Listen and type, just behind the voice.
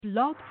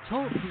Blog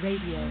Talk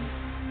Radio.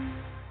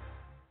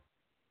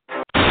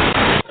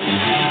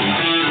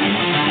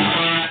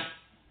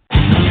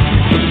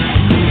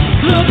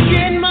 Look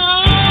in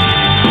my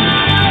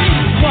eyes,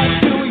 what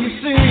do you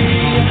see?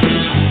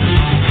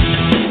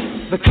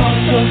 The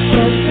cult of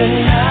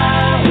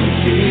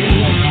personality.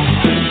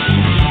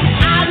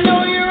 I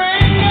know your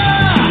anger,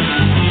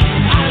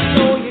 I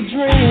know your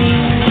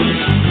dreams.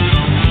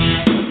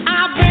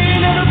 I've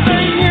been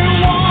everything you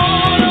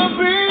wanna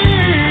be.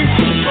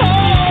 Oh,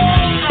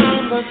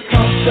 I'm the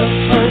cult of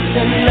personality.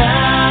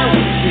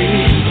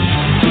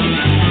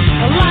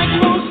 Like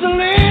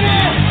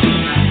Mussolini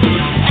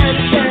and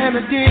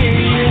Kennedy.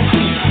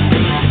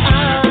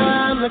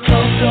 I'm the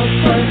cult of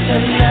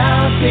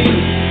personality.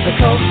 The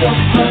cult of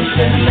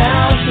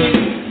personality.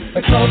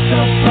 The cult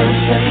of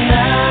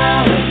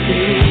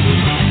personality.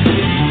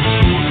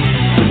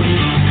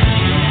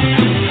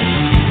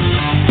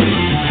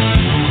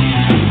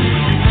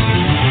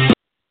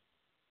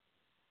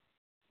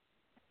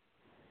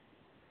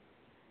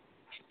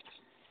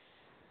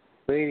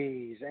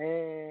 Ladies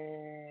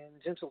and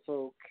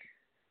gentlefolk,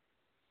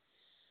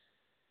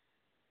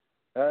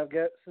 I've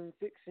got some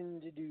fixing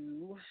to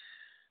do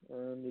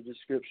on the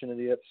description of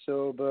the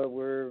episode, but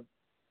we're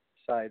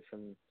aside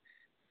from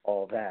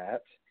all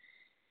that.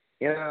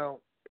 You know,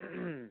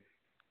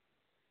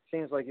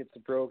 seems like it's a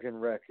broken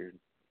record.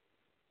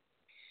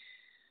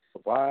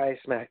 Why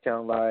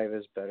SmackDown Live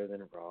is better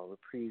than Raw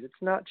Reprise.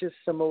 It's not just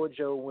Samoa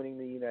Joe winning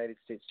the United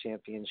States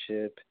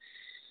Championship.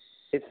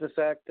 It's the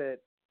fact that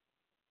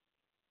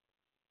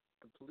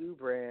the Blue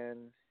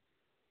brand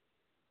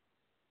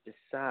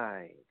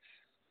decides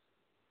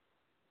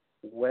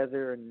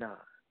whether or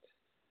not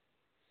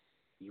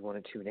you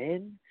want to tune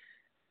in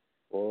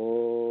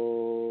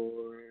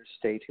or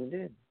stay tuned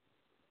in.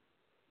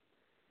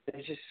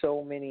 There's just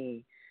so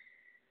many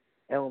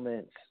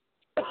elements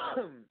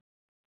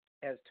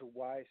as to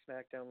why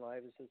SmackDown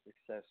Live is a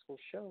successful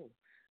show,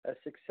 a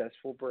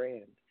successful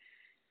brand,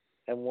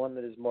 and one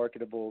that is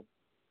marketable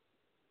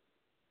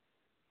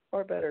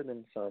far better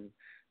than some,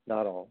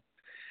 not all.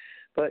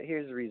 But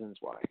here's the reasons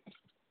why.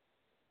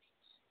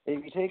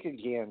 If you take a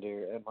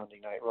gander at Monday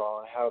Night Raw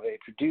and how they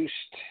produced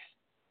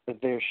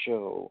their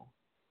show,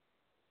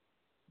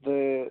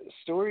 the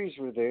stories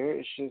were there.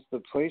 It's just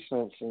the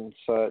placements and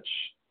such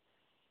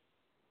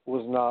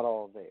was not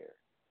all there.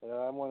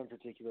 I'm one in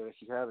particular. If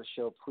you have a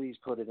show, please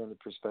put it in the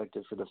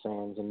perspective for the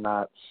fans and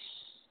not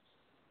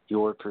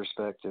your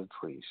perspective,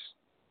 please.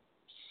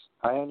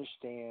 I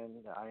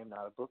understand that I am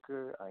not a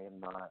booker. I am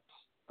not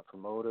a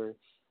promoter.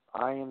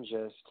 I am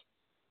just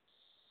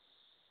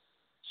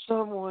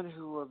someone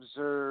who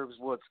observes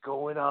what's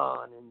going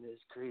on in this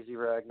crazy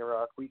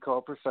Ragnarok we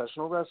call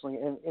professional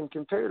wrestling. And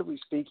comparatively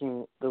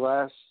speaking, the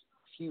last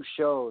few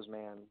shows,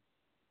 man,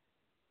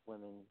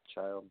 women,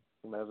 child,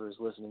 whomever is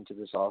listening to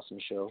this awesome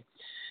show,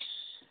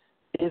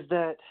 is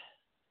that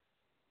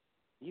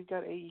you've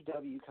got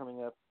AEW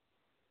coming up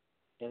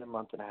in a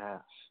month and a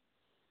half.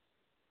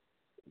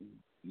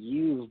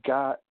 You've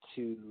got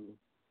to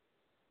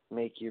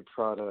make your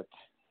product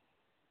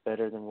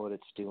better than what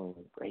it's doing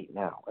right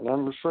now. And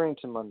I'm referring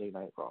to Monday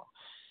Night Raw.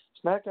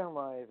 SmackDown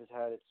Live has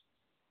had its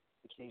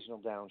occasional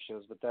down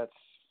shows, but that's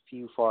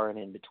few, far, and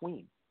in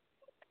between.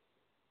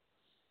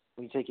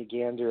 We take a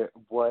gander at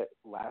what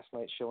last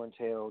night's show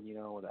entailed, you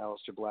know, with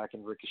Aleister Black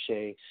and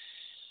Ricochet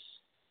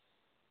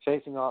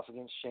facing off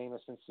against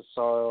Sheamus and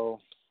Cesaro.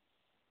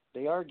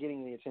 They are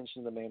getting the attention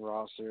of the main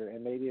roster,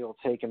 and maybe it'll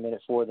take a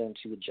minute for them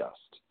to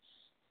adjust.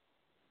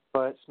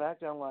 But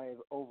SmackDown Live,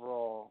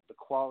 overall, the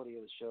quality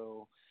of the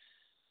show,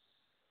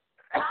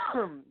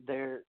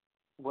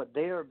 what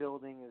they are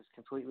building is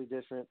completely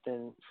different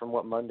than from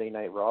what Monday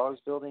Night Raw is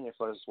building as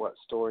far as what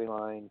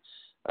storyline,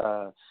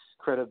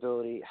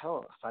 credibility.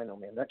 Hell, I know,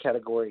 man, that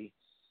category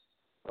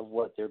of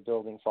what they're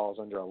building falls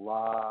under a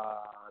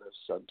lot of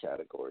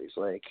subcategories.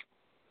 Like,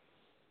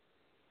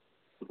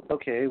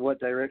 okay, what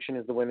direction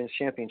is the Women's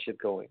Championship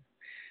going?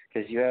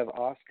 Because you have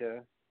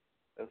Asuka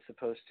that's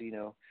supposed to, you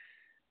know,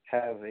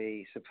 have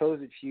a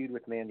supposed feud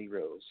with Mandy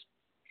Rose.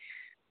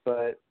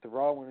 But the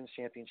Raw Women's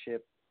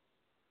Championship,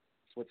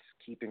 what's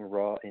keeping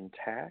Raw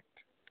intact.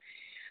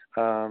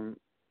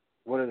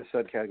 What are the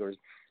subcategories?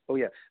 Oh,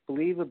 yeah.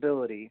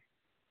 Believability,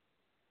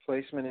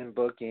 placement and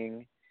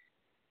booking,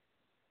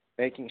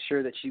 making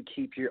sure that you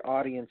keep your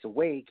audience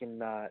awake and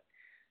not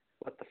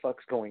what the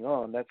fuck's going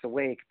on. That's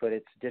awake, but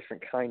it's a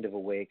different kind of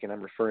awake, and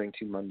I'm referring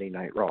to Monday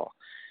Night Raw.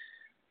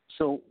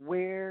 So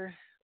where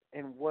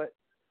and what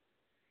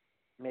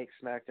makes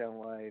SmackDown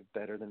Live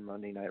better than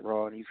Monday Night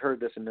Raw? And you've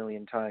heard this a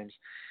million times.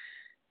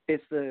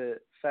 It's the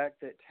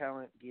fact that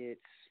talent gets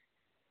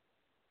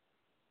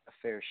a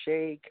fair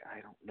shake.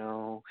 I don't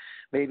know.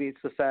 Maybe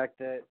it's the fact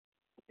that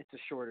it's a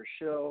shorter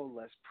show,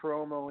 less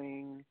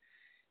promoing.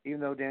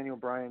 Even though Daniel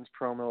Bryan's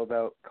promo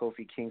about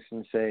Kofi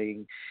Kingston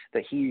saying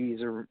that he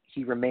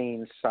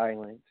remains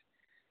silent,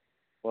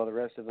 while the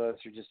rest of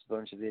us are just a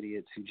bunch of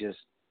idiots who just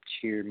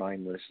cheer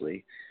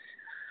mindlessly.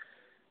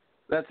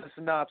 That's a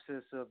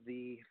synopsis of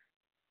the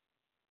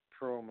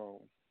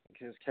promo,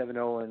 because Kevin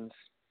Owens,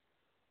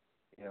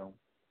 you know,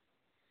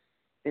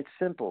 It's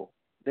simple.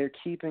 They're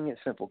keeping it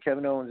simple.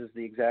 Kevin Owens is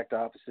the exact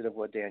opposite of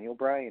what Daniel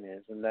Bryan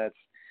is, and that's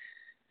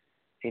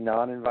a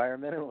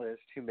non-environmentalist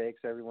who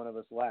makes every one of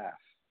us laugh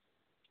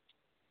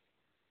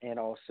and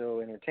also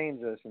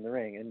entertains us in the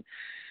ring. And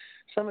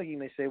some of you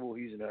may say, well,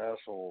 he's an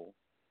asshole.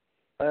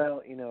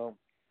 Well,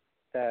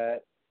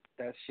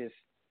 that's just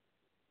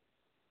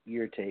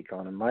your take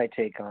on him. My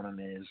take on him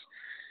is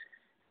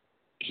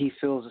he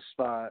fills a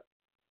spot,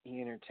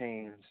 he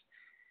entertains,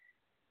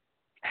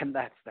 and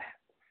that's that.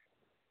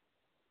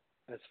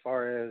 As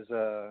far as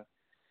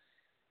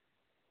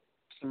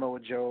Samoa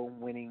Joe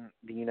winning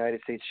the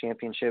United States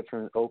Championship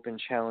from an open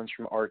challenge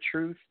from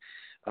R-Truth,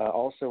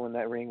 also in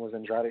that ring was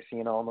Andrade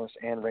Cien Almas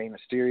and Rey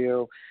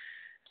Mysterio.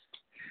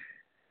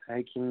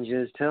 I can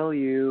just tell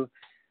you,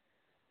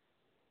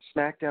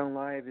 SmackDown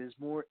Live is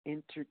more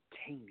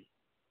entertaining,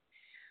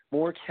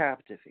 more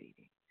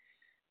captivating.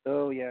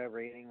 Oh, yeah,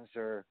 ratings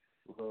are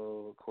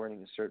low according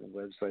to certain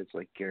websites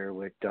like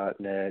Garwick.net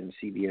and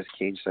CBS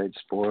Cageside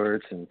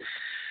Sports and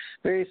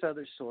various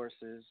other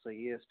sources like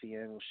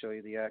ESPN will show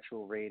you the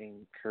actual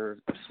rating curve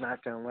of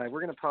SmackDown Live.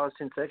 We're going to pause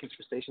 10 seconds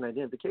for station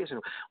identification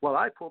while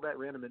I pull that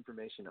random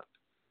information up.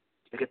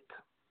 Take it.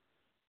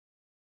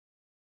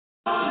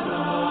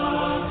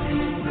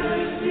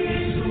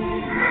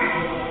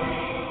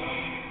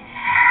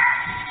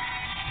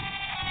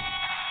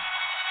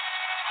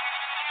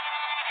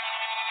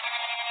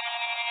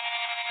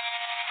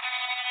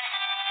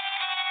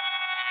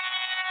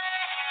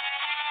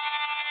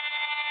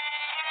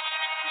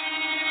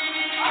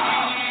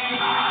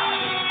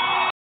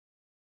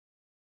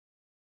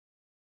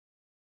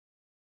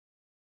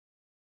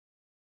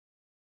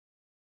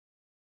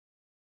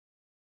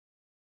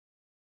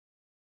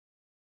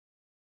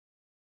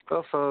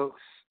 Well,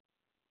 folks,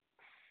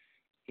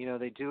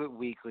 they do it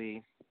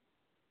weekly.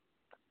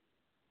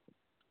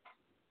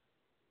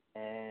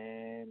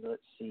 And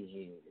let's see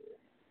here.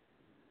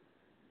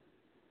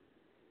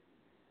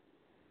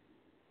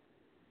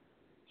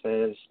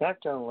 Says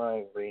SmackDown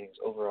Live ratings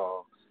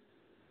overall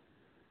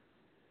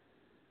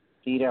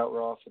beat out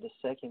Raw for the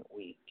second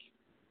week.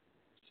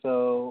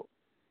 So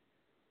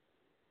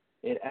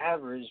it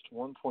averaged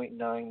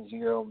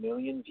 1.90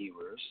 million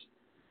viewers.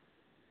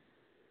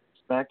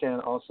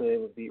 SmackDown also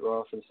able to beat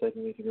Raw for the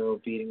second week in a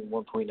row, beating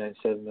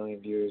 1.97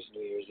 million viewers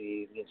New Year's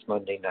Eve against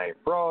Monday Night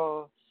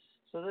Raw.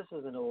 So this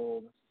is an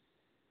old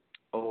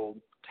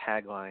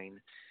tagline.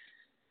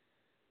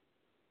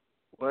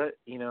 What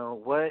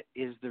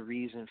is the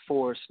reason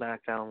for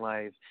SmackDown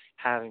Live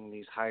having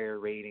these higher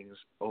ratings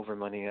over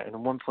Monday Night? And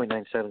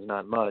 1.97 is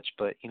not much,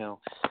 but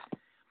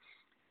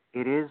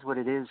it is what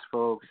it is,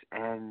 folks,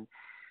 and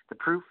the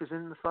proof is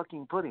in the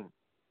fucking pudding.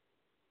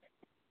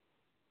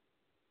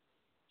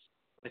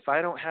 If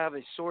I don't have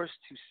a source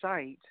to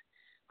cite,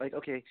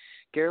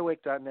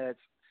 Garwick.net's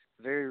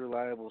a very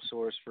reliable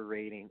source for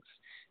ratings,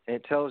 and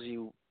it tells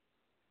you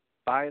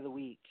by the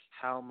week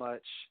how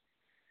much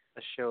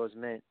a show has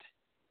meant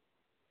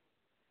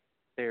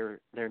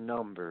their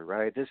number,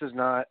 right? This is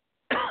not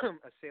a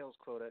sales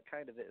quota. It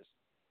kind of is.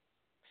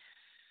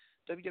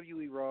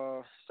 WWE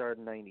Raw started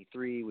in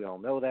 93. We all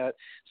know that.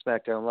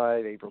 SmackDown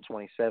Live, April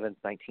 27th,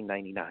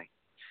 1999.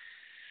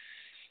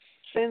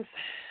 Since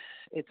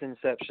its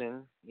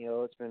inception,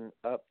 it's been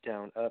up,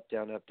 down, up,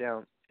 down, up,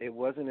 down. It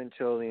wasn't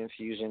until the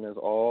infusion of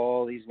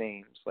all these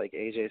names like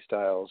AJ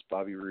Styles,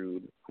 Bobby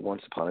Roode,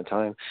 Once Upon a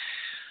Time,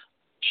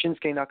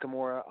 Shinsuke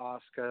Nakamura,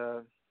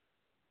 Asuka,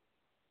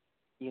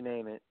 you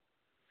name it.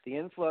 The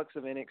influx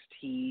of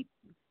NXT,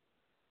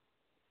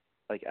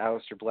 like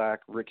Aleister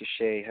Black,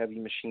 Ricochet, Heavy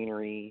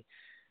Machinery,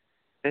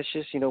 it's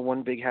just,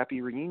 one big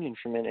happy reunion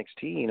from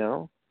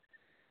NXT,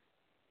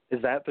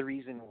 Is that the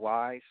reason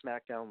why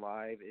SmackDown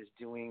Live is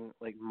doing,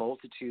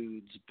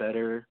 multitudes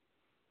better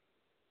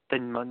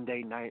than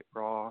Monday Night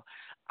Raw?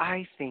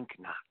 I think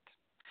not.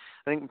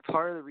 I think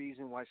part of the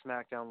reason why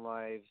SmackDown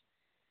Live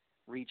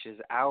reaches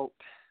out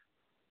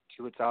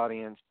to its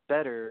audience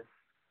better,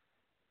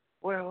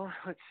 well,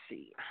 let's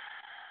see.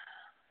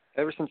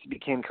 Ever since it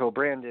became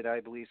co-branded, I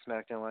believe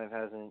SmackDown Live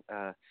hasn't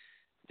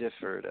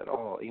differed at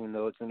all, even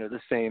though it's under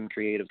the same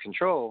creative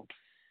control.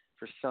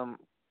 For some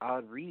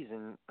odd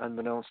reason,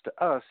 unbeknownst to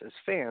us as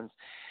fans,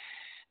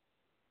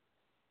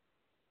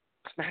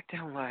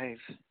 SmackDown Live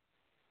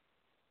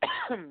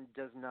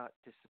does not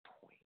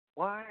disappoint.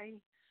 Why?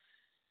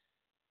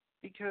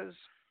 Because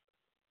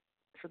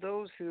for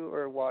those who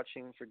are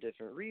watching for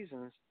different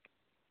reasons,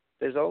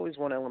 there's always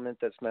one element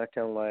that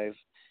SmackDown Live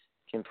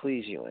can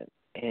please you in,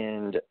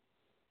 and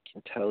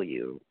can tell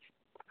you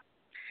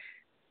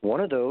one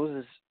of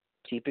those is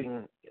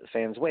keeping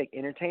fans awake,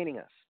 entertaining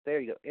us. There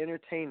you go,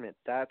 entertainment.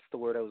 That's the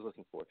word I was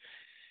looking for.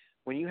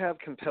 When you have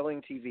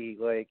compelling TV,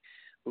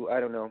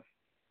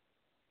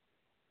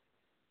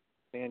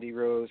 Mandy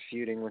Rose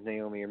feuding with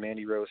Naomi or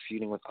Mandy Rose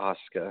feuding with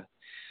Asuka,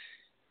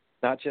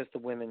 not just the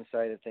women's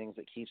side of things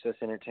that keeps us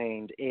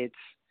entertained. It's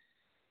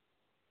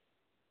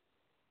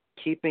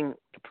keeping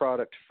the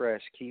product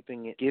fresh,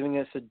 giving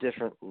us a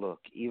different look.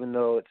 Even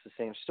though it's the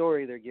same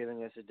story, they're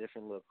giving us a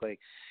different look.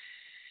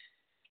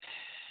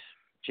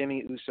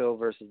 Jimmy Uso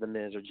versus The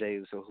Miz or Jey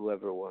Uso,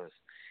 whoever it was.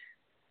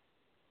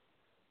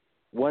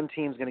 One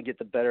team's going to get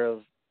the better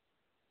of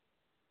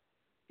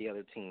the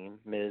other team,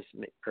 Miz,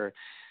 or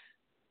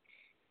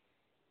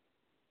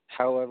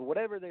however,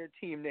 whatever their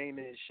team name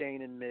is,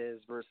 Shane and Miz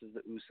versus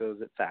the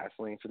Usos at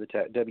Fastlane for the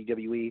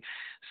WWE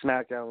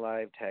SmackDown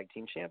Live Tag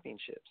Team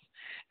Championships.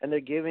 And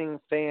they're giving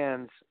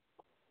fans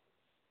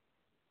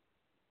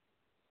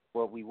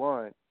what we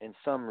want in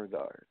some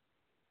regard.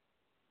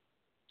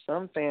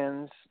 Some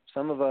fans,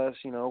 some of us,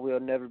 we'll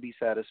never be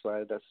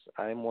satisfied.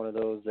 I'm one of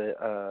those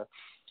that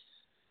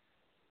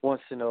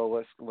wants to know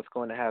what's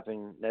going to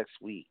happen next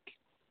week.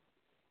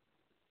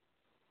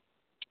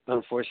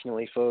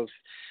 Unfortunately, folks,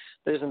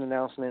 there's an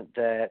announcement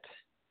that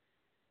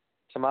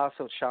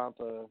Tommaso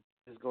Ciampa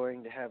is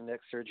going to have neck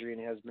surgery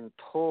and has been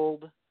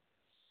pulled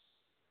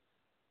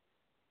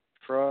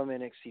from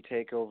NXT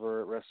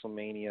TakeOver at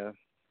WrestleMania.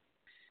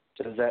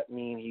 Does that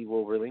mean he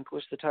will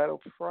relinquish the title?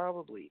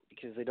 Probably,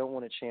 because they don't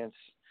want to chance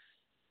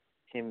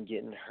him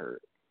getting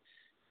hurt.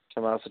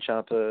 Tommaso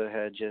Ciampa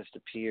had just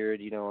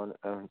appeared, on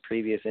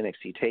previous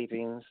NXT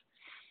tapings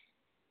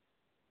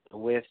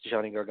with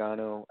Johnny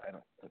Gargano.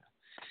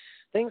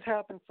 Things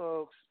happen,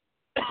 folks.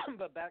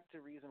 But back to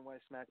reason why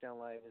SmackDown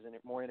Live is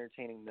more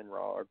entertaining than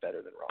Raw or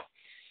better than Raw.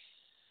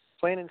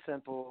 Plain and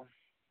simple,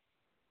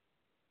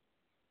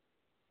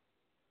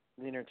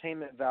 the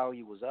entertainment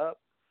value was up.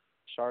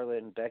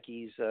 Charlotte and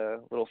Becky's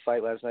little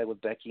fight last night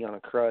with Becky on a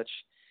crutch,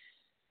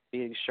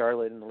 beating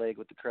Charlotte in the leg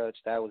with the crutch,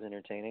 that was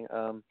entertaining.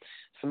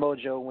 Samoa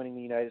Joe winning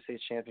the United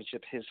States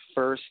Championship, his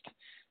first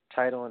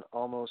title in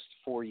almost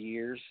 4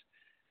 years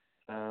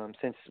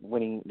since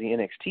winning the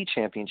NXT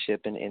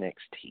Championship in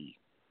NXT.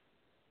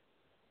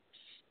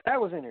 That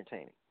was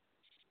entertaining.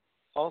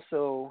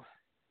 Also,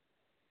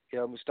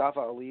 Mustafa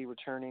Ali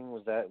returning,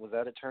 was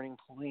that a turning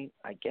point?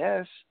 I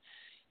guess,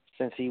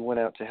 since he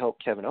went out to help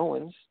Kevin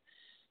Owens,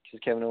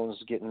 because Kevin Owens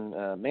was getting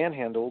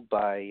manhandled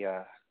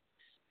by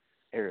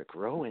Eric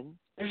Rowan.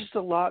 There's just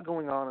a lot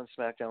going on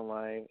SmackDown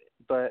Live,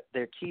 but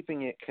they're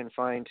keeping it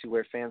confined to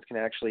where fans can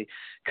actually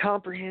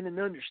comprehend and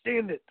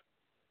understand it.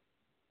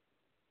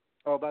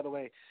 Oh, by the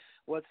way,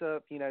 what's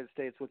up, United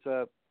States? What's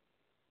up,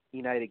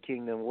 United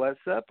Kingdom? What's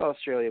up,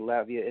 Australia,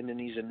 Latvia,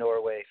 Indonesia,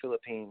 Norway,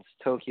 Philippines,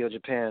 Tokyo,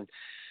 Japan?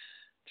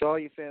 To all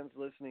you fans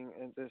listening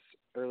at this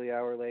early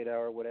hour, late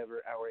hour,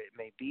 whatever hour it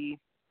may be,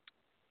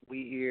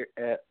 we here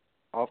at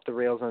Off the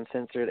Rails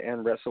Uncensored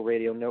and Wrestle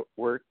Radio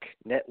Network,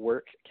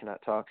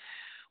 cannot talk,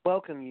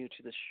 welcome you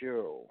to the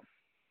show.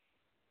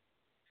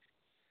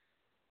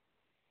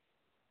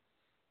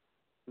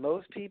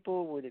 Most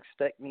people would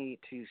expect me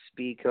to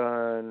speak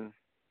on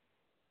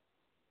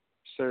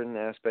certain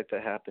aspect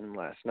that happened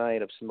last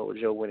night of Samoa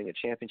Joe winning a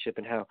championship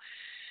and how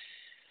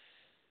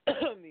the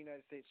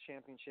United States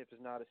Championship is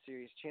not a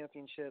serious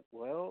championship.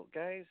 Well,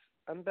 guys,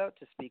 I'm about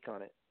to speak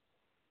on it.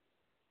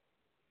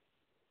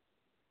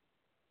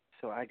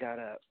 So I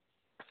gotta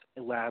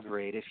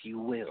elaborate, if you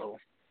will.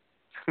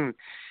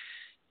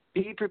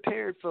 Be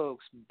prepared,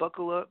 folks.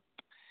 Buckle up.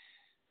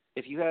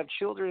 If you have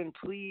children,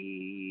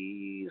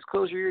 please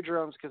close your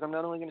eardrums, because I'm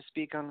not only going to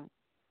speak on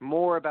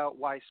more about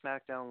why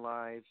SmackDown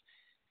Live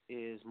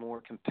is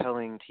more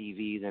compelling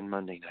TV than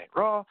Monday Night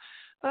Raw,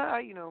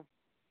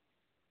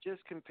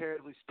 just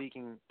comparatively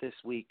speaking this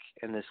week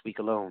and this week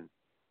alone.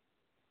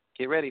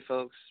 Get ready,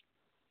 folks.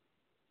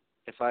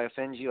 If I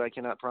offend you, I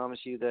cannot promise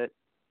you that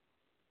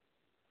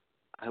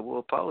I will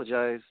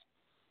apologize,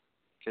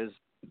 because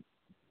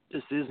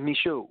this is me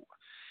show,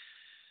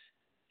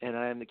 and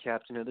I am the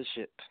captain of the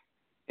ship.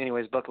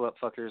 Anyways, buckle up,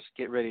 fuckers.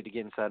 Get ready to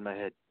get inside my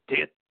head. Dig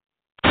it.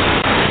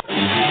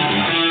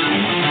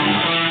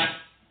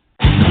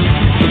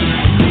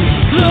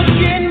 Look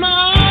in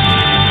my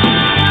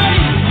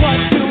eyes,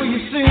 what do you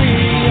see?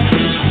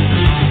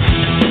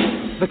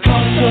 The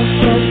cult of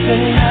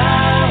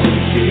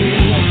personality.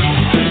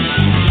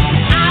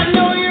 I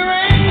know your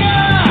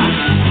anger,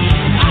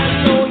 I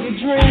know your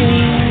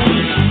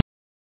dreams.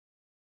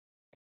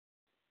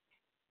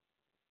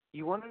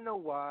 You want to know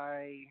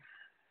why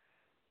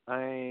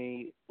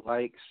I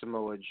like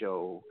Samoa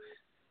Joe?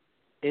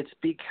 It's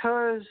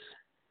because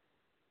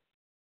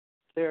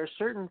there are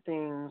certain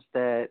things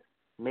that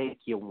make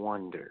you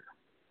wonder.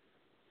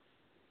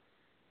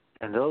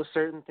 And those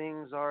certain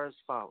things are as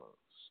follows.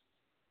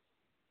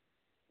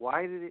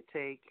 Why did it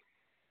take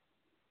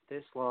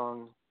this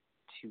long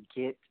to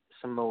get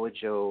Samoa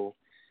Joe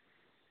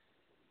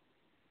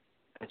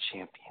a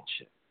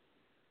championship?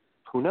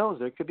 Who knows?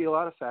 There could be a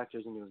lot of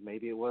factors in this.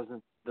 Maybe it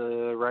wasn't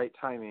the right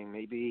timing.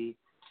 Maybe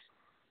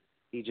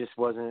he just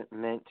wasn't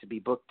meant to be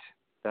booked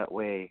that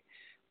way.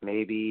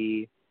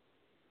 Maybe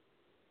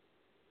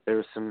there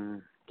were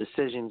some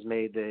decisions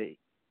made that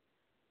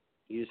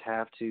you just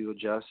have to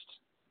adjust,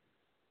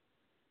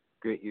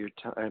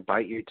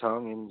 bite your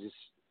tongue, and just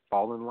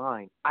fall in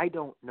line. I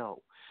don't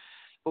know.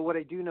 But what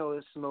I do know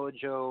is Samoa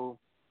Joe,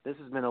 this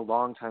has been a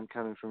long time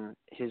coming from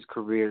his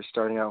career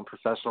starting out in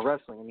professional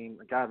wrestling. I mean,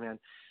 God, man,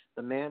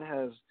 the man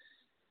has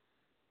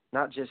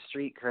not just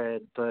street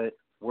cred, but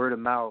word of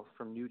mouth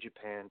from New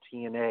Japan,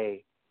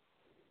 TNA,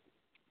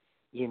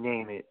 you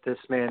name it, this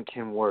man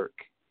can work.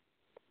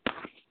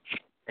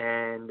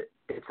 And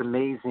it's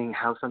amazing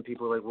how some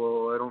people are like,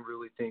 well, I don't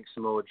really think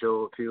Samoa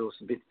Joe appeals.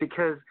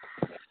 Because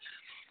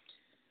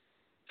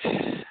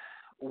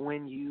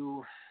when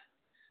you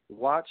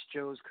watch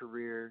Joe's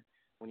career,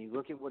 when you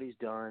look at what he's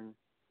done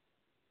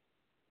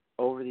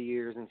over the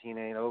years in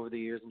TNA and over the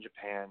years in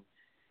Japan,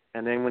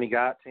 and then when he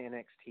got to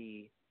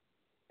NXT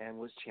and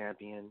was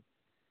champion,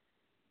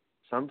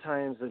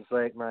 sometimes it's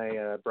like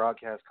my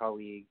broadcast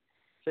colleague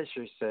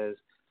Fisher says,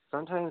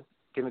 sometimes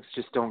gimmicks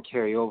just don't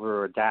carry over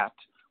or adapt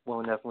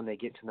well enough when they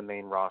get to the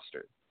main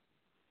roster.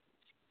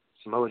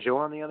 Samoa Joe,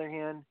 on the other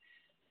hand,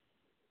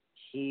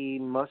 he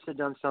must have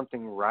done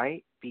something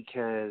right,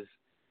 because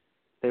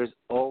there's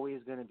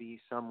always going to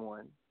be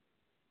someone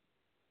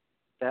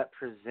that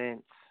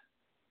presents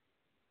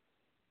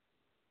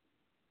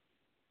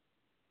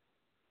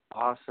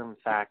awesome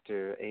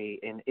factor,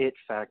 an it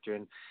factor,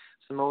 and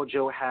Samoa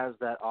Joe has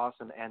that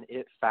awesome and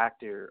it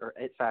factor, or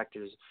it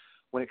factors,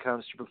 when it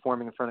comes to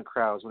performing in front of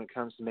crowds, when it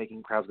comes to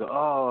making crowds go,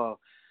 oh,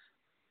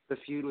 the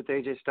feud with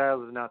AJ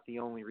Styles is not the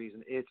only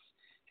reason. It's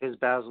his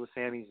battles with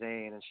Sami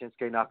Zayn and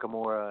Shinsuke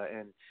Nakamura,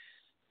 and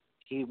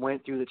he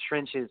went through the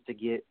trenches to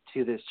get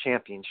to this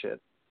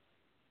championship.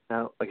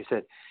 Now, like I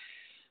said,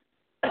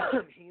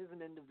 he is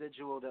an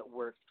individual that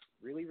worked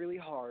really, really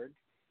hard.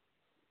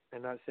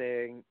 I'm not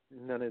saying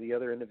none of the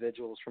other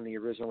individuals from the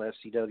original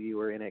FCW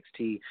or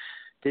NXT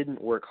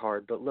didn't work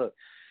hard, but look,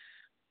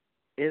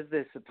 is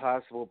this a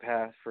possible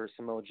path for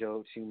Samoa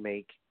Joe to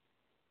make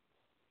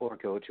or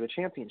go to a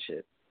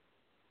championship?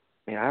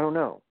 I mean, I don't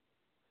know.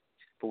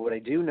 But what I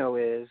do know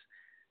is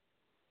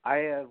I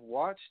have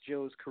watched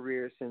Joe's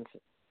career since,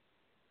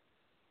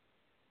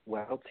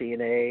 well,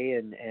 TNA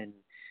and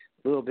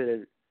a little bit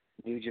of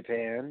New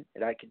Japan,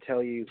 and I can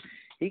tell you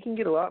he can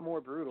get a lot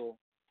more brutal.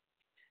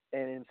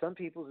 And in some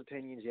people's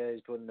opinions, yeah,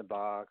 he's put in the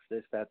box,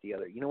 this, that, the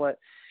other. You know what?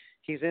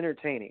 He's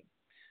entertaining.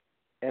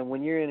 And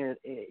when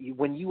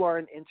when you are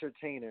an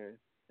entertainer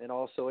and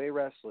also a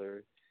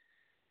wrestler,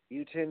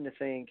 you tend to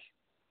think,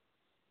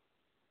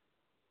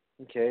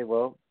 okay,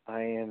 well,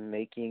 I am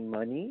making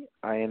money.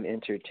 I am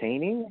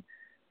entertaining.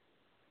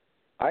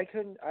 I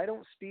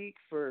don't speak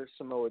for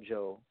Samoa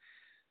Joe,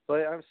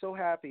 but I'm so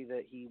happy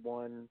that he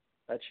won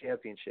a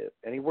championship,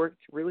 and he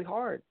worked really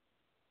hard.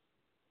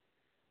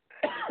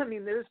 I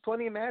mean, there's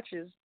plenty of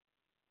matches.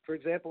 For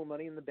example,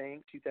 Money in the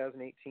Bank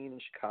 2018 in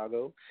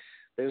Chicago.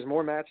 There's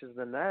more matches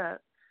than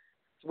that,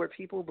 where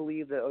people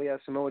believe that, oh yeah,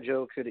 Samoa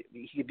Joe could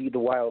be the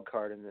wild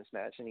card in this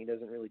match, and he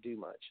doesn't really do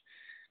much.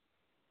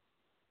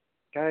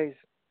 Guys,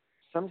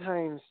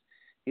 sometimes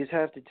you just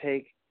have to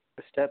take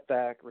a step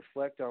back,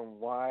 reflect on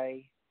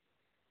why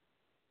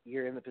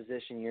you're in the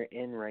position you're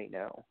in right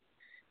now.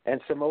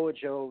 And Samoa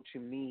Joe, to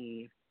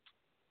me,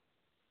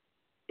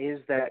 is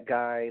that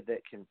guy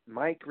that can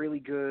mic really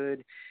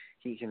good,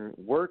 he can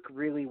work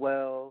really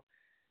well,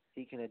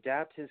 he can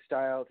adapt his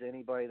style to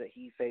anybody that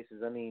he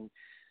faces. I mean,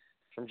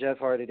 from Jeff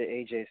Hardy to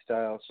AJ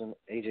Styles, from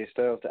AJ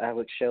Styles to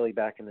Alex Shelley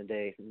back in the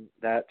day, from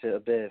that to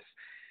Abyss.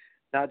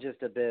 Not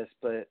just Abyss,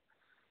 but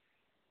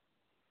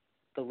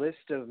the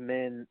list of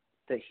men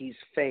that he's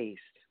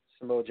faced,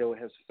 Samoa Joe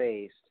has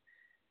faced.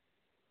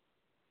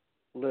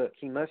 Look,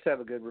 he must have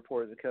a good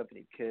rapport with the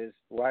company, because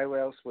why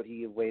else would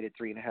he have waited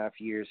 3.5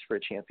 years for a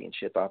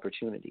championship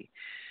opportunity?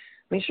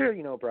 I mean,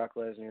 sure, Brock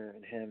Lesnar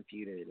and him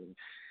feuded, and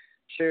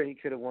sure, he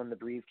could have won the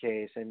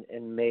briefcase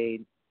and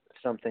made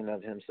something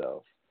of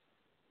himself.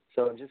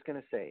 So I'm just going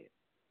to say it.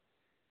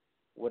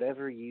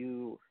 Whatever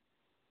you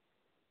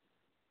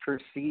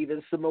perceive as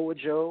Samoa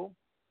Joe,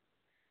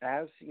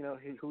 as,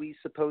 who he's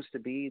supposed to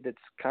be, that's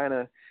kind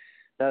of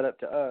not up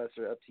to us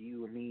or up to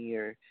you or me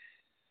or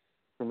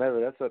whomever.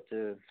 That's up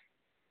to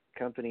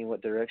company,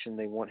 what direction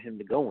they want him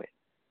to go in.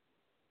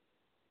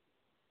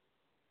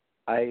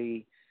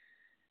 I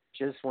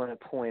just want to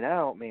point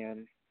out,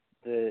 man,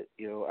 that,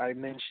 I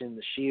mentioned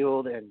the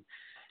Shield and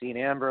Dean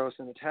Ambrose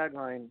and the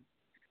tagline.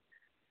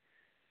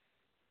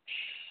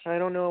 I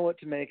don't know what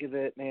to make of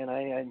it, man.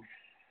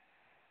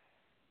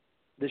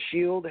 The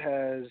Shield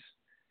has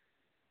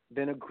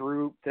been a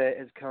group that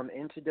has come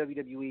into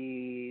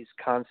WWE's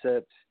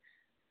concept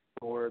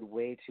board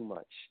way too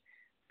much.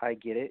 I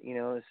get it.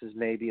 This is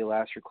maybe a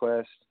last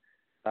request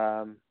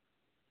for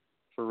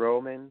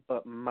Roman,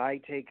 but my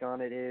take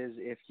on it is,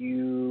 if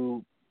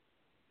you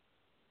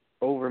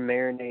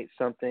over-marinate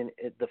something,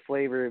 the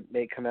flavor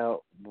may come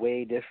out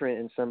way different,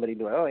 and somebody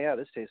be like, oh, yeah,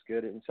 this tastes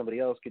good, and somebody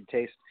else could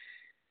taste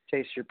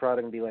your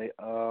product and be like,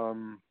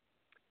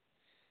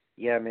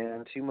 yeah,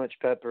 man, too much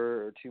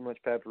pepper or too much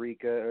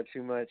paprika or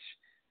too much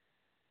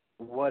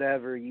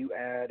whatever you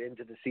add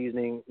into the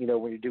seasoning,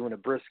 when you're doing a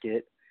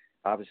brisket.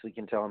 Obviously, you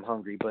can tell I'm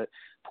hungry, but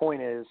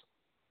point is,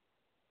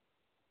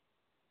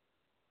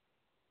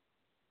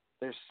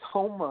 there's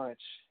so much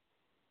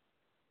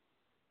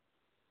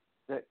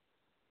that,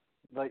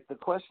 like, the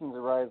questions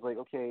arise, like,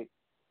 okay,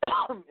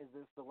 is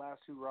this the last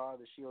hurrah of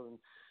the Shield, and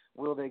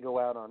will they go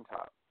out on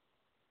top?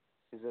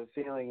 Is a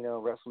feeling,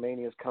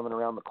 WrestleMania is coming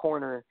around the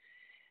corner,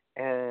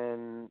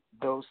 and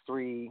those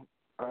three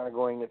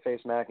going to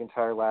face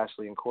McIntyre,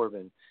 Lashley, and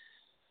Corbin.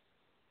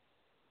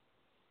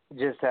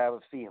 Just have a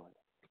feeling.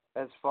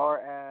 As far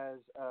as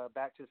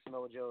back to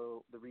Samoa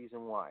Joe, the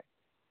reason why.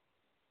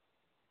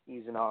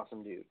 He's an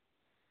awesome dude.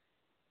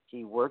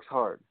 He works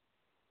hard.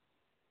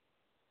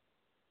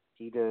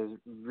 He does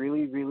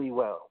really, really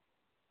well.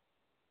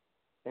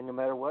 And no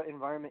matter what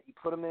environment you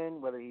put him in,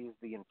 whether he's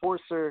the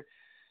enforcer,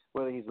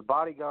 whether he's the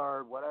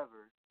bodyguard,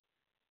 whatever,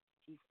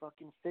 he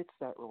fucking fits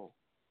that role.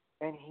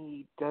 And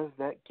he does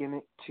that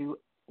gimmick to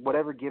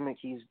whatever gimmick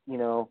he's,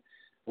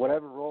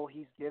 whatever role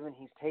he's given,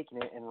 he's taken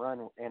it and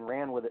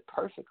ran with it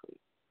perfectly.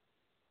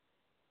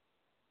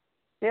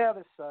 Yeah,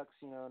 this sucks,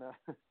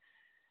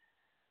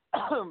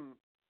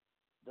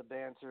 the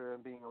banter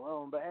and being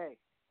alone, but hey,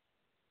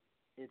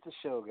 it's a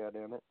show,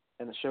 goddammit,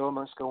 and the show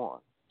must go on.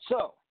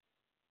 So,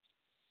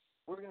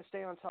 we're going to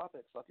stay on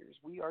topic, fuckers.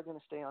 We are going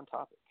to stay on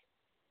topic,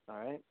 all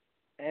right?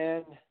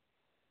 And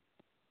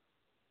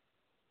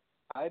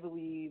I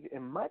believe,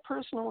 in my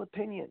personal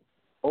opinion,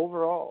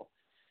 overall,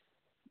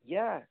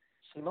 yeah,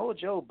 Samoa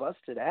Joe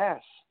busted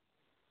ass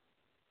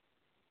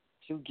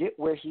to get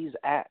where he's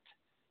at.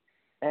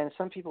 And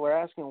some people are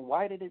asking,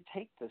 why did it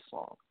take this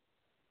long?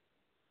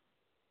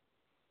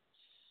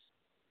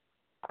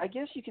 I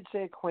guess you could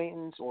say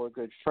acquaintance or a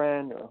good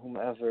friend or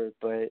whomever,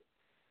 but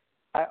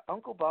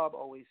Uncle Bob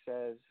always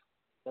says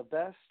the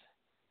best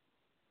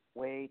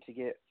way to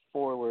get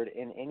forward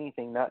in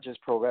anything, not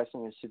just pro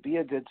wrestling, is to be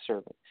a good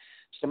servant.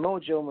 Samoa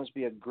Joe must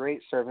be a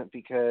great servant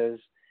because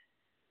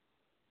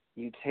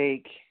you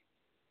take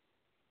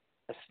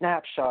a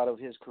snapshot of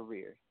his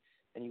career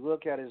and you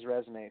look at his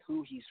resume,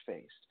 who he's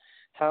faced,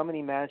 how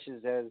many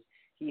matches has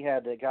he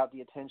had that got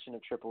the attention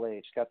of Triple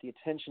H, got the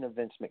attention of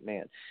Vince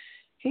McMahon.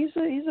 He's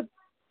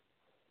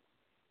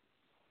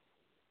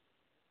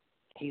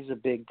a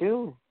big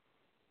dude.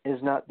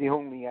 Is not the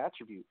only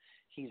attribute.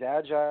 He's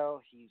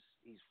agile.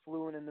 He's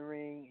fluent in the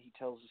ring. He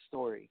tells a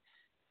story.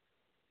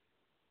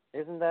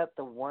 Isn't that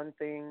the one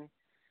thing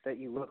that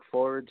you look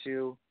forward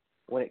to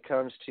when it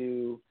comes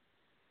to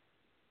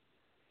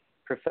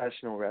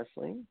professional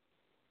wrestling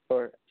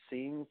or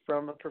seeing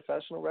from a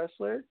professional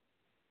wrestler?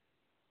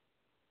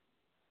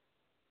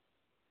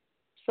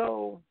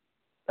 So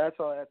that's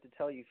all I have to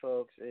tell you,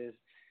 folks, is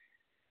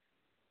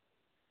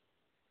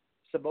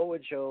Samoa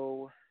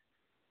Joe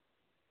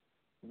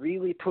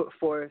really put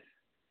forth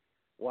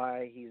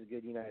why he's a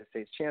good United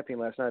States champion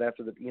last night.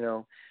 After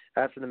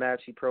the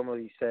match,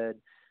 he said,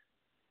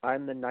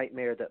 "I'm the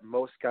nightmare that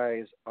most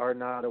guys are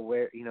not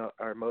aware,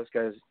 or most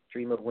guys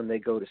dream of when they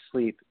go to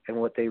sleep, and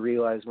what they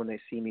realize when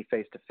they see me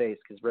face to face.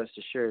 Because rest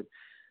assured,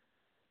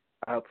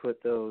 I'll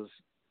put those,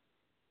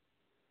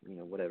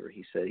 whatever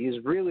he said." He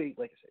was really,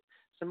 like I said,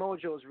 Samoa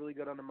Joe is really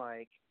good on the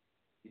mic.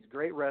 He's a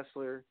great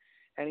wrestler,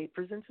 and he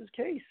presents his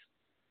case.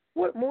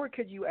 What more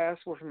could you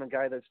ask for from a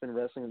guy that's been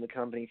wrestling in the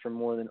company for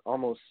more than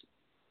almost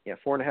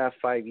 4.5,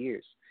 5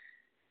 years?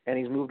 And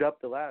he's moved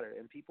up the ladder,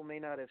 and people may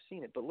not have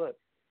seen it. But look,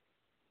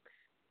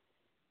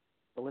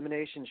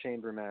 Elimination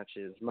Chamber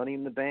matches, Money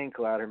in the Bank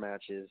ladder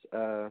matches,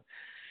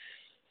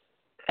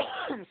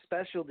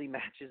 specialty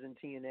matches in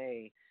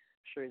TNA. I'm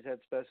sure he's had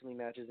specialty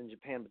matches in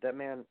Japan, but that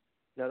man,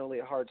 not only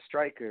a hard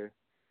striker,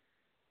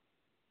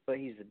 but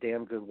he's a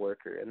damn good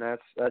worker. And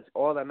that's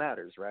all that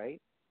matters,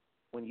 right?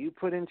 When you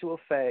put into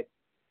effect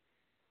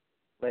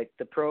like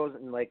the pros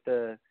and like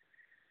the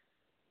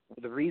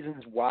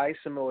reasons why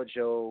Samoa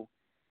Joe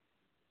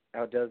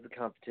outdoes the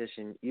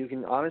competition, you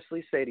can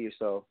honestly say to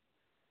yourself,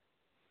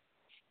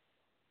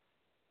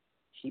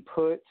 he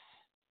puts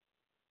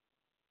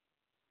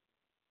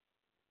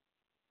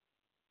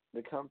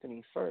the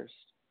company first.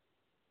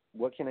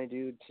 What can I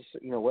do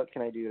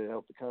to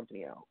help the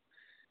company out?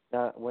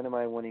 Not when am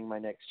I winning my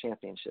next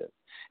championship?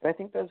 And I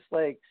think that's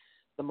like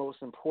the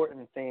most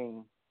important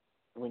thing.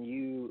 When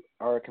you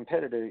are a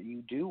competitor,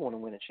 you do want to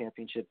win a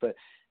championship, but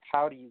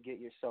how do you get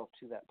yourself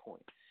to that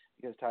point?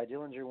 Because Ty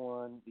Dillinger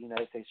won the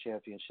United States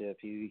Championship.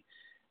 He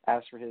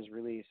asked for his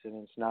release,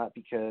 and it's not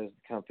because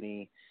the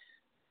company,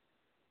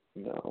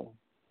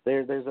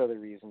 there's other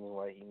reasons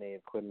why he may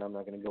have quit, and I'm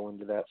not going to go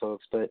into that,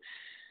 folks. But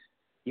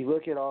you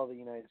look at all the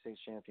United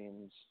States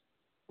champions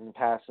in the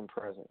past and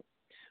present.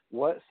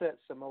 What sets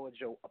Samoa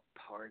Joe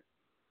apart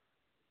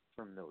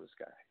from those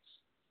guys?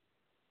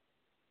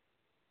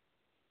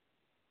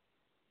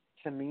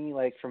 To me,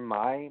 like from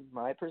my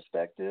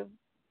perspective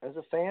as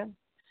a fan,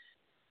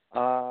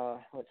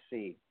 let's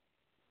see.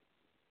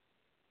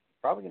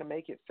 Probably going to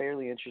make it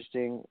fairly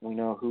interesting. We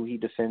know who he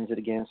defends it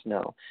against.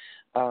 No.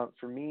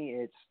 For me,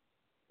 it's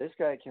this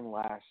guy can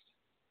last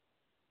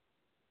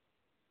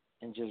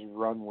and just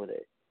run with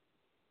it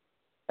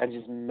and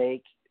just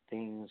make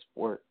things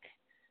work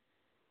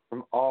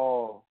from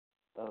all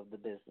of the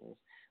business,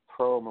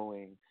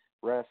 promoing,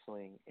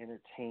 wrestling,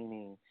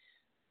 entertaining.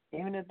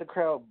 Even if the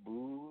crowd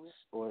boos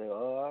or they,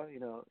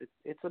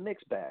 it's a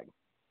mixed bag.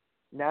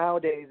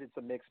 Nowadays, it's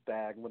a mixed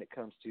bag when it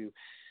comes to,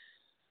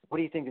 what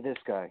do you think of this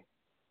guy?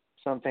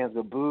 Some fans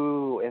go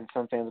boo, and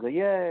some fans go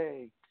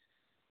yay.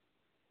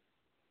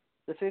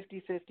 The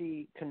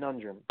 50-50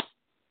 conundrum.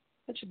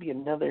 That should be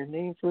another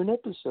name for an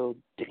episode.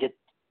 Dig it.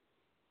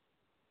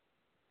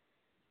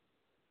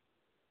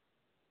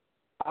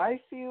 I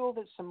feel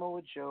that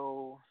Samoa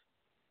Joe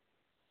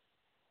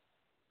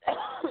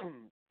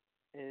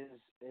is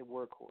a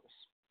workhorse.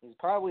 He's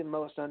probably the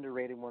most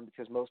underrated one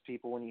because most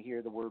people, when you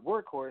hear the word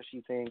workhorse,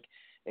 you think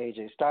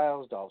AJ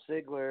Styles, Dolph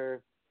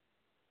Ziggler,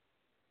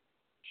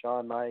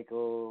 Shawn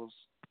Michaels,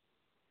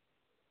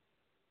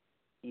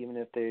 even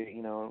if they're,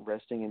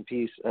 resting in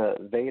peace,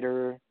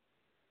 Vader,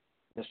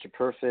 Mr.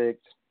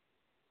 Perfect.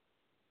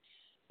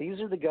 These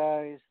are the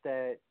guys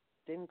that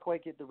didn't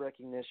quite get the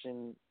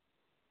recognition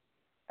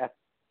at,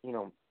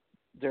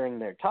 during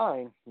their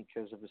time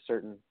because of a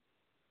certain,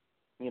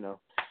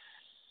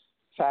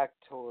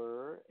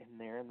 factor in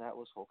there, and that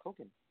was Hulk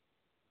Hogan.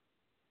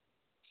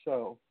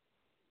 So,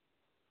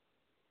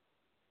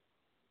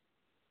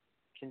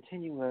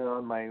 continuing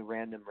on my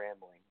random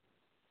rambling.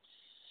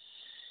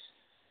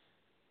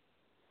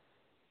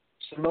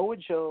 Samoa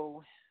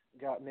Joe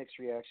got mixed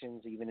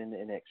reactions even in the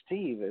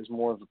NXT as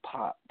more of a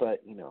pop,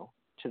 but,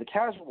 to the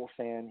casual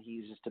fan,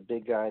 he's just a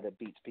big guy that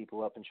beats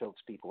people up and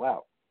chokes people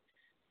out.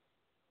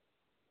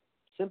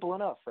 Simple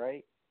enough,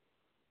 right?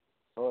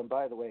 Oh, and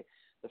by the way,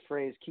 the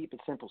phrase "keep it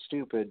simple,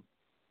 stupid"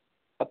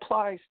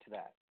 applies to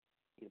that.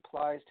 It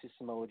applies to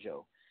Samoa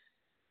Joe.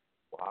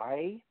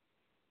 Why?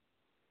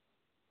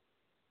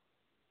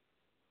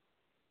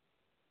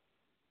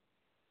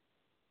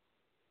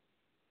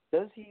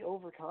 Does he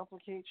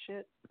overcomplicate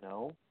shit?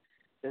 No.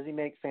 Does he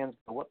make fans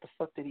go, what the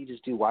fuck did he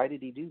just do? Why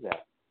did he do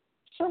that?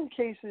 Some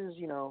cases,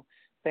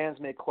 fans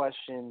may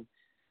question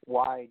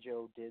why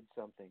Joe did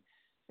something.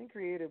 I think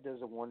Creative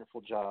does a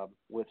wonderful job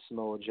with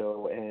Samoa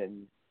Joe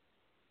and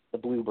the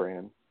Blue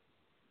Brand.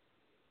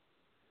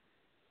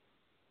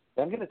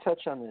 I'm going to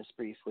touch on this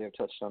briefly. I've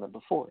touched on it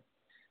before.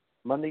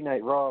 Monday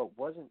Night Raw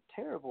wasn't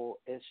terrible.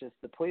 It's just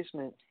the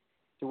placement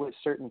to which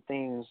certain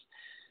things,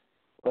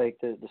 like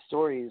the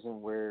stories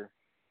and where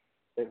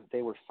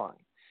they were fine.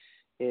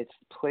 It's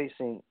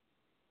placing,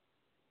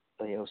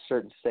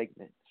 certain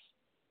segments.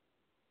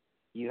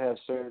 You have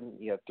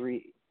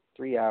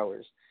 3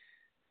 hours.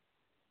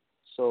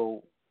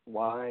 So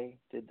why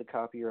did the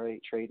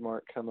copyright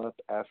trademark come up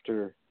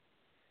after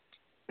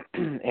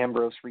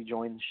Ambrose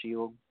rejoined the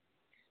Shield?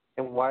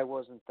 And why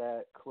wasn't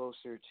that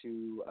closer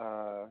to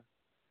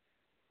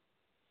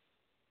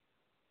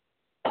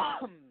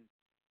the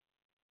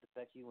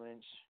Becky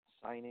Lynch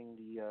signing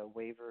the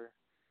waiver,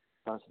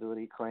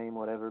 responsibility claim,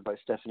 whatever, by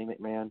Stephanie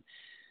McMahon?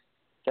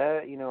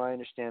 That, I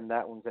understand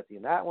that one's at the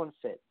end. That one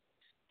fit.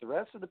 The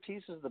rest of the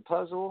pieces of the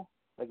puzzle,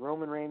 like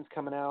Roman Reigns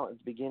coming out at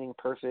the beginning,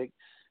 perfect,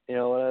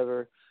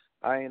 whatever.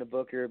 I ain't a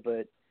booker,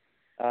 but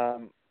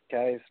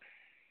guys,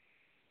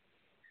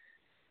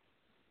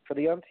 for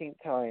the umpteenth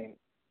time,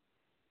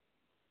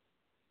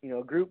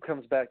 a group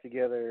comes back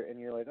together and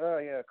you're like, oh,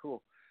 yeah,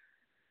 cool.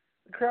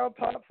 The crowd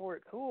popped for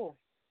it, cool.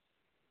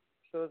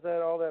 So is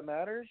that all that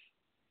matters?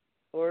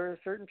 Or are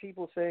certain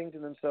people saying to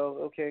themselves,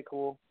 okay,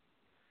 cool,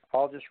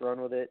 I'll just run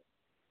with it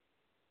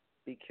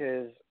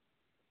because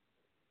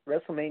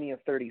WrestleMania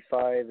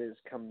 35 is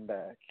coming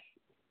back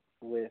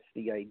with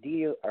the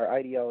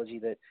ideology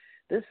that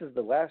this is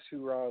the last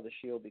hurrah of the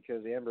Shield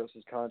because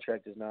Ambrose's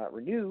contract does not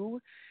renew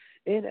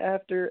in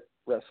after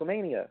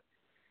WrestleMania.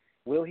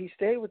 Will he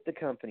stay with the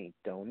company?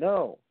 Don't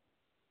know.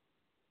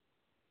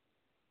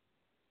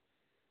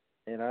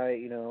 And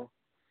I'm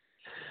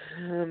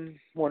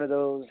one of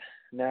those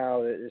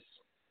now that is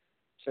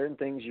certain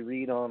things you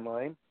read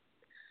online.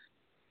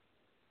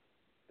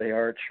 They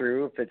are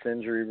true if it's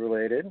injury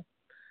related.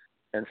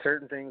 And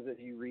certain things that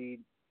you read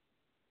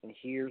and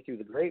hear through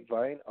the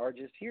grapevine are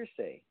just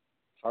hearsay.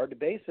 It's hard to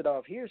base it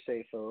off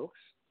hearsay, folks.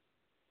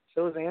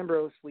 So is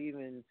Ambrose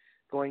leaving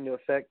going to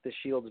affect the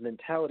Shield's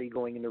mentality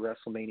going into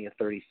WrestleMania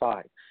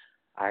 35?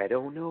 I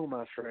don't know,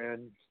 my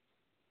friend.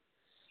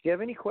 If you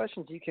have any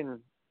questions, you can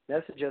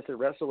message us at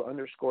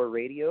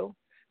Wrestle_Radio.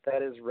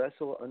 That is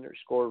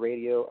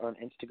Wrestle_Radio on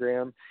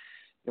Instagram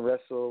and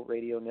Wrestle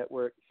Radio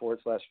Network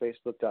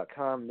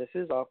 /Facebook.com. This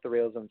is Off the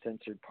Rails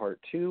Uncensored Part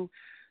 2,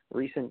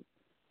 recent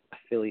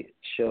affiliate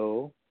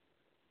show,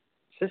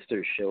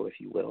 sister show, if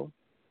you will,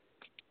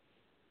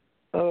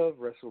 of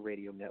Wrestle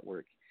Radio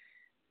Network.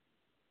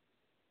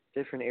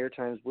 Different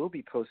airtimes will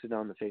be posted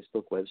on the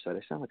Facebook website.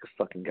 I sound like a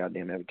fucking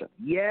goddamn avatar.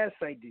 Yes,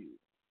 I do.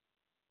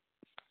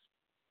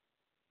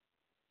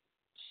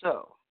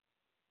 So,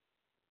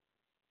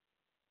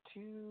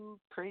 to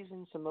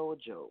praising Samoa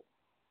Joe.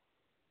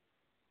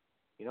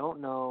 You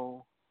don't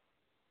know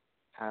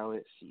how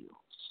it feels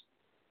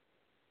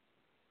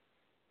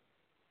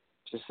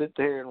to sit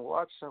there and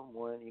watch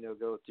someone,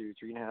 go through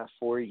 3.5,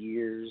 4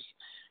 years.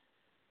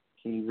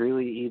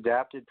 He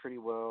adapted pretty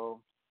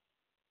well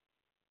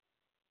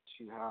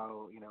to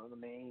how, the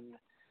main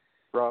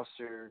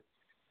roster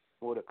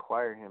would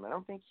acquire him. I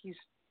don't think he's,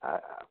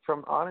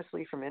 from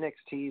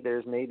NXT,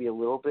 there's maybe a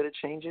little bit of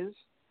changes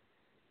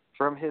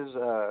from his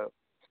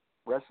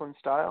wrestling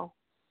style.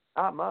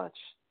 Not much.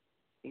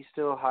 He's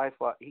still high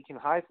fly. He can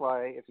high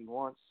fly if he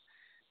wants,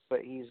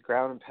 but he's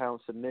ground and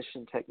pound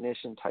submission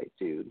technician type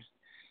dude.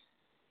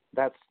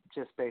 that's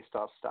just based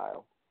off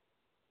style.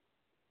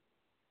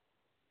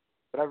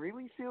 But I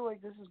really feel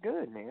like this is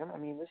good, man. I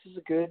mean, this is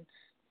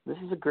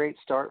a great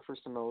start for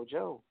Samoa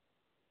Joe.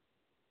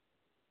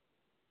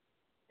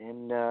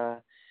 And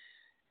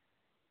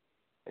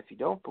if you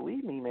don't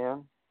believe me,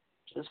 man,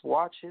 just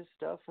watch his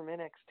stuff from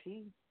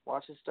NXT,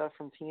 watch his stuff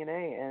from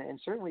TNA, and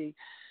certainly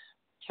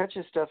catch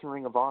his stuff in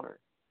Ring of Honor,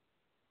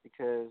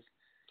 because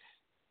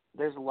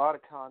there's a lot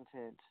of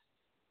content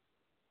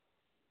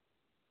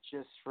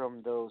just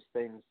from those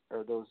things,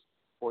 or those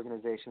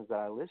organizations that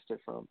I listed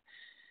from.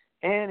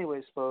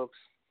 Anyways, folks,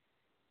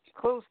 to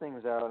close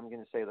things out, I'm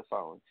going to say the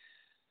following.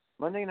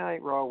 Monday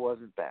Night Raw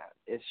wasn't bad.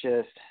 It's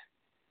just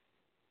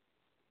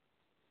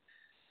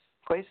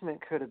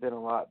placement could have been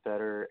a lot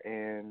better,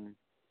 and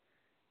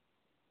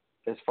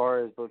as far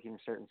as booking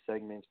certain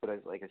segments,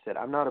 but like I said,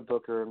 I'm not a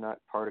booker. I'm not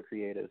part of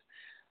creative.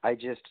 I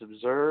just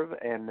observe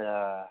and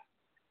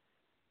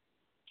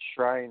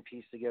try and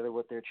piece together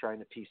what they're trying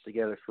to piece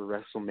together for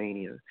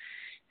WrestleMania.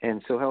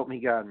 And so help me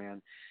God,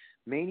 man.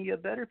 Mania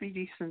better be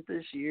decent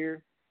this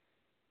year.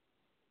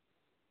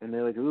 And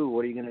they're like, ooh,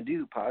 what are you going to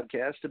do?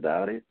 Podcast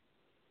about it?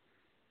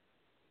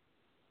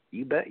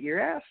 You bet your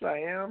ass I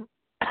am.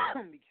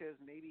 Because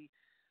maybe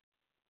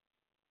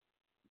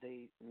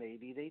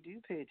they do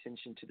pay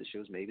attention to the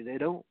shows. Maybe they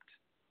don't.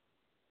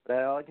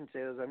 But all I can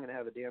say is I'm going to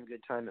have a damn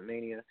good time at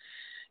Mania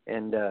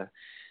and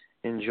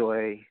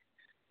enjoy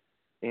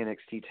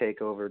NXT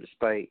TakeOver.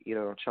 Despite,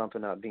 Ciampa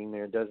not being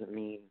there, doesn't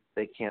mean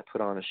they can't put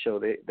on a show.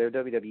 They're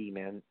WWE,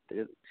 man.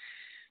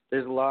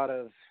 There's a lot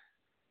of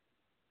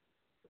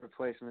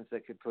replacements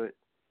that could put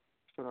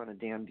on a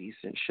damn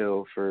decent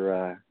show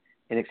for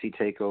NXT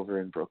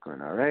TakeOver in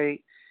Brooklyn, all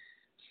right?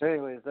 So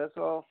anyways, that's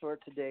all for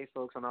today,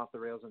 folks, on Off the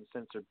Rails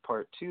Uncensored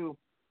Part 2.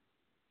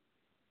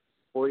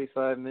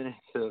 45 minutes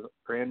of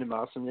random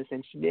awesomeness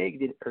and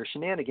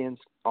shenanigans,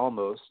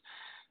 almost.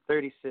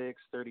 36,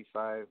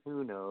 35,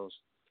 who knows.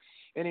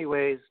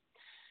 Anyways,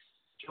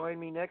 join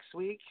me next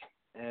week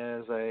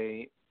as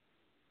I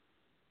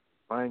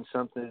find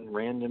something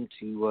random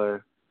to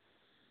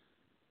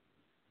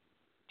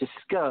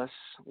discuss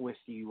with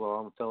you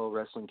all, fellow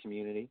wrestling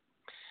community.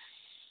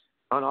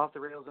 On Off the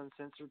Rails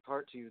Uncensored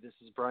Part 2, this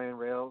is Brian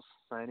Rails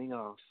signing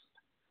off.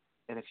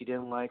 And if you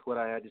didn't like what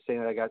I had to say,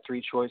 I got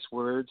 3 choice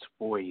words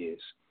for you.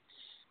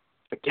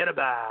 Forget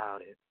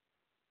about it.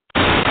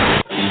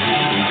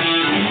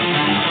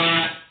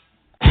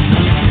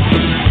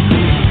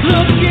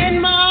 Look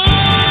in my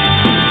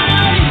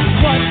eyes,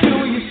 what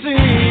do you see?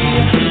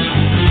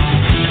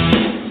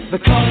 The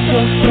cult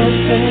of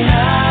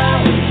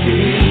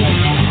personality.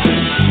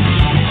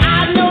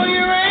 I know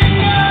your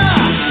anger,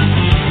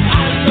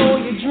 I know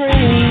your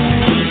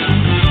dreams.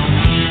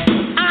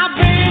 I've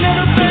been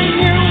everything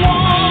you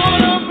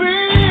wanna be.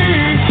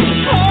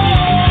 Oh,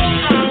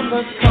 I'm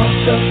the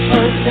cult of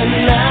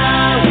personality.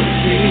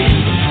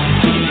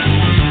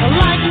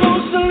 Like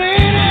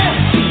Mussolini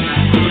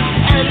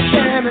and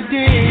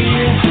Kennedy.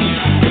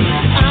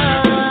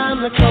 I'm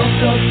the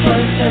cult of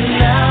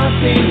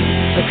personality.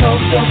 The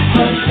cult of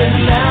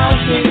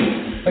personality.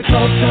 The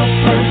cult of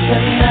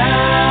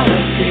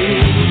personality.